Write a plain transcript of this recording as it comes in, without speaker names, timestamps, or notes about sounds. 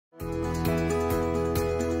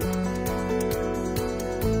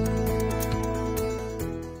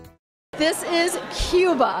This is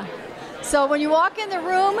Cuba. So when you walk in the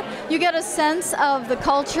room, you get a sense of the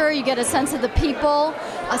culture, you get a sense of the people,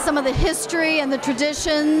 some of the history and the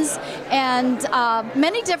traditions, and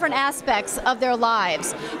many different aspects of their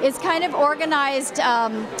lives. It's kind of organized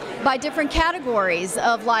by different categories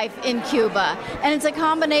of life in Cuba. And it's a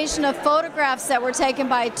combination of photographs that were taken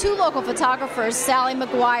by two local photographers, Sally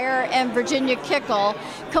McGuire and Virginia Kickle,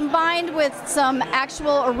 combined with some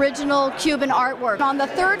actual original Cuban artwork. On the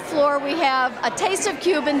third floor, we have a taste of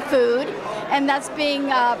Cuban food, and that's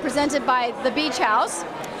being presented by the Beach House.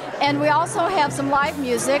 And we also have some live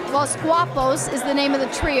music. Los Guapos is the name of the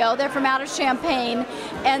trio. They're from out of Champaign.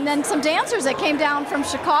 And then some dancers that came down from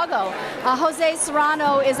Chicago. Jose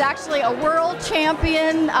Serrano is actually a world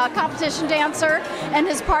champion competition dancer, and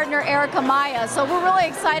his partner Erica Maya. So we're really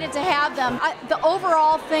excited to have them. The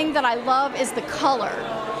overall thing that I love is the color.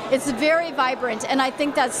 It's very vibrant, and I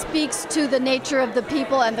think that speaks to the nature of the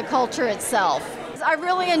people and the culture itself. I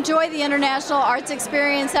really enjoy the International Arts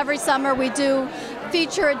Experience. Every summer we do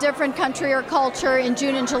feature a different country or culture in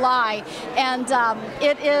June and July, and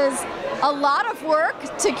it is a lot of work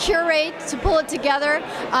to curate, to pull it together.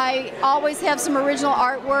 I always have some original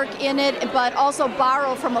artwork in it, but also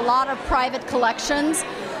borrow from a lot of private collections.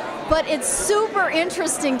 But it's super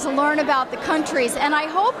interesting to learn about the countries, and I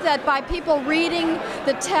hope that by people reading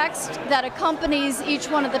the text that accompanies each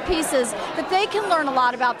one of the pieces, that they can learn a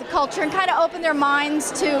lot about the culture and kind of open their minds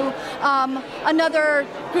to another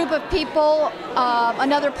group of people,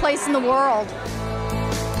 another place in the world.